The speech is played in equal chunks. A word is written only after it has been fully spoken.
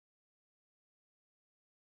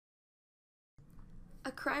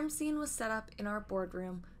A crime scene was set up in our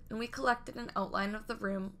boardroom, and we collected an outline of the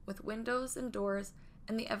room with windows and doors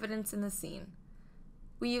and the evidence in the scene.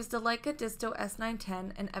 We used a Leica Disto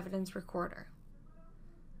S910 and evidence recorder.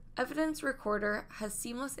 Evidence Recorder has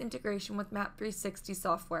seamless integration with Map360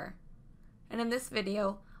 software, and in this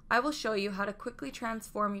video, I will show you how to quickly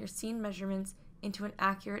transform your scene measurements into an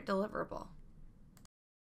accurate deliverable.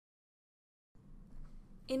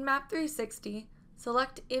 In Map360,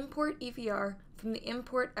 select Import EVR from the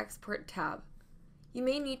Import/Export tab. You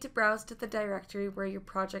may need to browse to the directory where your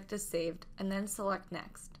project is saved and then select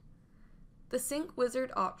Next. The Sync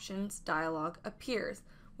Wizard Options dialog appears,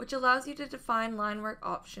 which allows you to define line work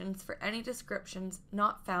options for any descriptions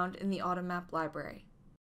not found in the AutoMap library.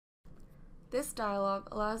 This dialog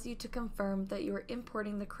allows you to confirm that you are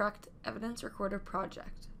importing the correct Evidence Recorder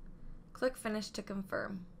project. Click Finish to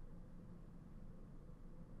confirm.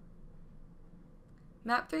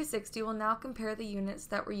 Map360 will now compare the units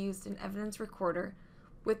that were used in Evidence Recorder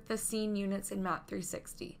with the scene units in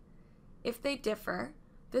Map360. If they differ,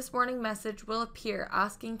 this warning message will appear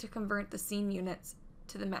asking to convert the scene units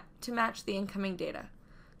to match the incoming data.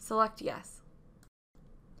 Select Yes.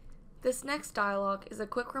 This next dialog is a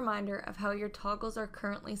quick reminder of how your toggles are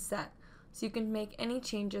currently set, so you can make any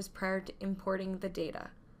changes prior to importing the data.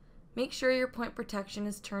 Make sure your point protection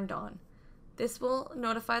is turned on. This will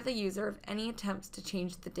notify the user of any attempts to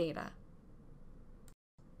change the data.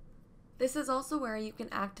 This is also where you can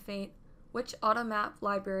activate which AutoMap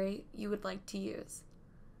library you would like to use.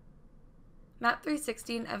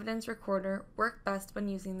 Map360 and Evidence Recorder work best when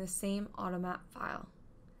using the same AutoMap file.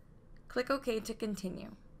 Click OK to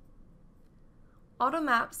continue.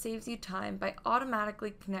 AutoMap saves you time by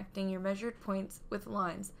automatically connecting your measured points with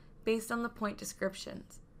lines based on the point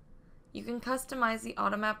descriptions. You can customize the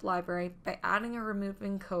AutoMap library by adding or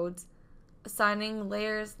removing codes, assigning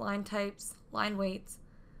layers, line types, line weights,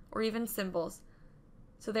 or even symbols,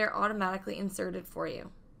 so they are automatically inserted for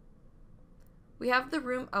you. We have the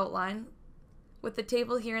room outline with the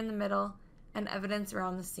table here in the middle and evidence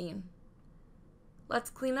around the scene. Let's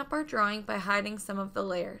clean up our drawing by hiding some of the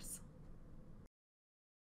layers.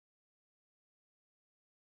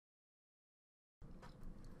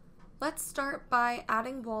 Let's start by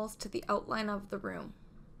adding walls to the outline of the room.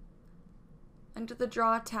 Under the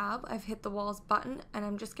Draw tab, I've hit the Walls button and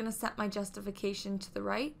I'm just going to set my justification to the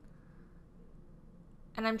right.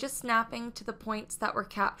 And I'm just snapping to the points that were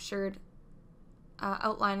captured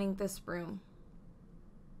outlining this room.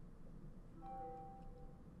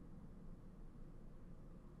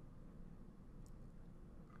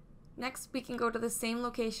 Next, we can go to the same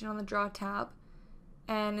location on the Draw tab,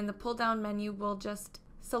 and in the pull-down menu, we'll just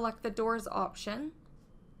select the Doors option,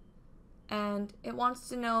 and it wants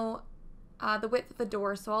to know the width of the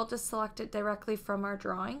door, so I'll just select it directly from our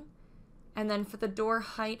drawing. And then for the door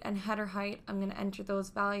height and header height, I'm going to enter those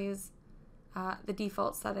values, the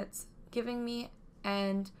defaults that it's giving me,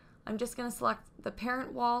 and I'm just going to select the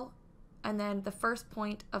parent wall and then the first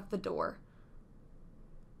point of the door.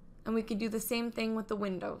 And we can do the same thing with the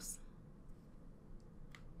windows.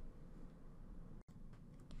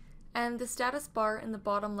 And the status bar in the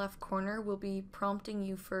bottom left corner will be prompting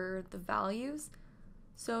you for the values.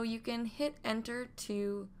 So you can hit enter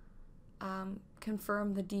to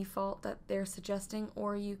confirm the default that they're suggesting,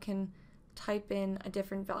 or you can type in a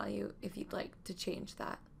different value if you'd like to change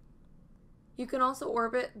that. You can also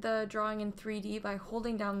orbit the drawing in 3D by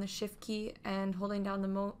holding down the shift key and holding down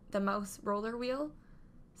the mouse roller wheel,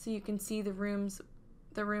 so you can see the room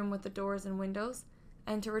with the doors and windows.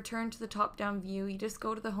 And to return to the top-down view, you just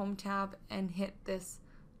go to the Home tab and hit this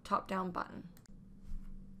top-down button.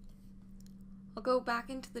 I'll go back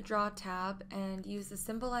into the Draw tab and use the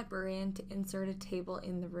Symbol Librarian to insert a table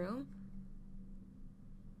in the room.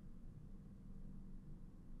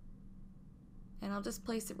 And I'll just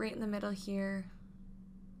place it right in the middle here.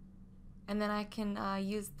 And then I can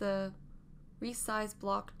use the Resize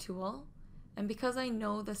Block tool. And because I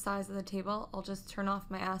know the size of the table, I'll just turn off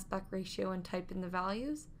my aspect ratio and type in the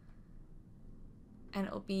values. And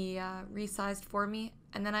it'll be resized for me.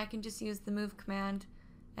 And then I can just use the Move command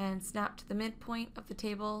and snap to the midpoint of the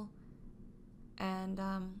table and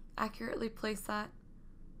accurately place that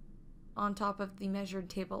on top of the measured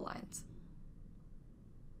table lines.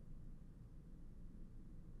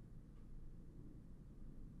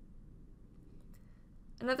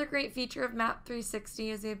 Another great feature of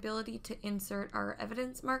Map360 is the ability to insert our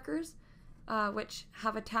evidence markers, which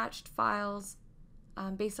have attached files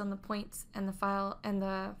based on the points and the file and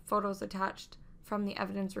the photos attached from the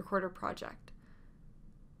Evidence Recorder project.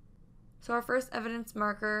 So our first evidence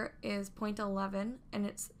marker is point 11, and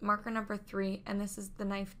it's marker number 3, and this is the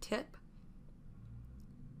knife tip.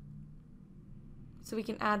 So we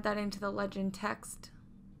can add that into the legend text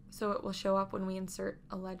so it will show up when we insert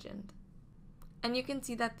a legend. And you can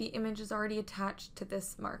see that the image is already attached to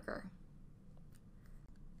this marker.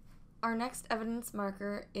 Our next evidence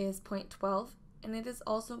marker is point 12, and it is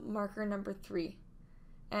also marker number 3,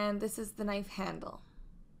 and this is the knife handle.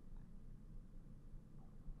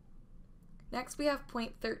 Next we have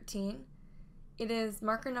point 13. It is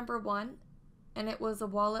marker number 1, and it was a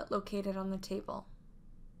wallet located on the table.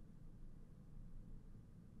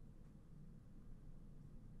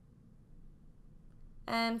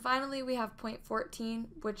 And finally we have point 14,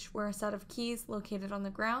 which were a set of keys located on the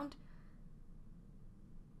ground.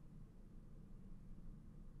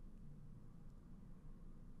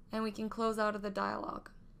 And we can close out of the dialog.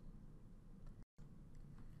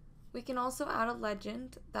 We can also add a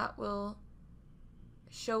legend that will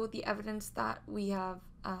show the evidence that we have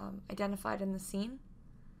identified in the scene.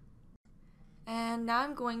 And now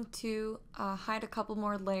I'm going to hide a couple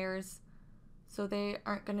more layers so they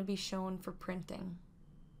aren't going to be shown for printing.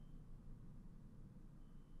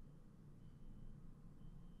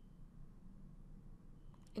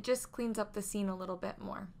 It just cleans up the scene a little bit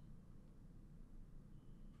more.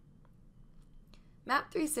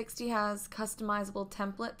 Map360 has customizable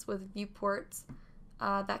templates with viewports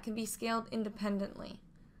that can be scaled independently.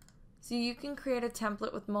 So you can create a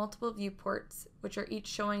template with multiple viewports, which are each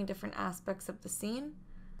showing different aspects of the scene.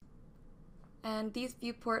 And these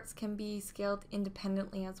viewports can be scaled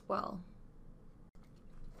independently as well.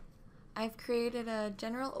 I've created a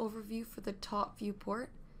general overview for the top viewport,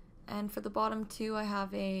 and for the bottom two I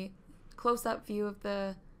have a close-up view of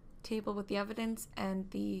the table with the evidence and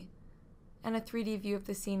a 3D view of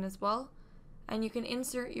the scene as well. And you can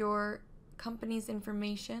insert your company's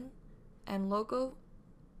information and logo,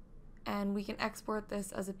 and we can export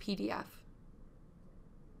this as a PDF.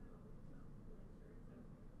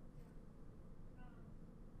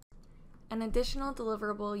 An additional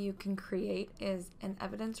deliverable you can create is an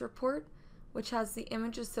evidence report, which has the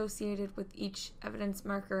image associated with each evidence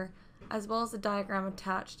marker, as well as a diagram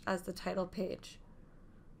attached as the title page.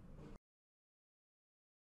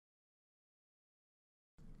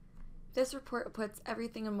 This report puts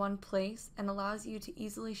everything in one place and allows you to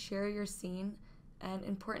easily share your scene and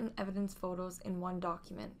important evidence photos in one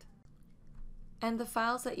document. And the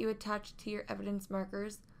files that you attach to your evidence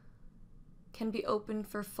markers can be opened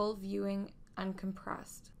for full viewing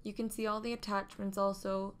uncompressed. You can see all the attachments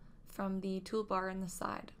also from the toolbar on the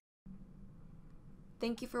side.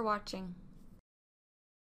 Thank you for watching.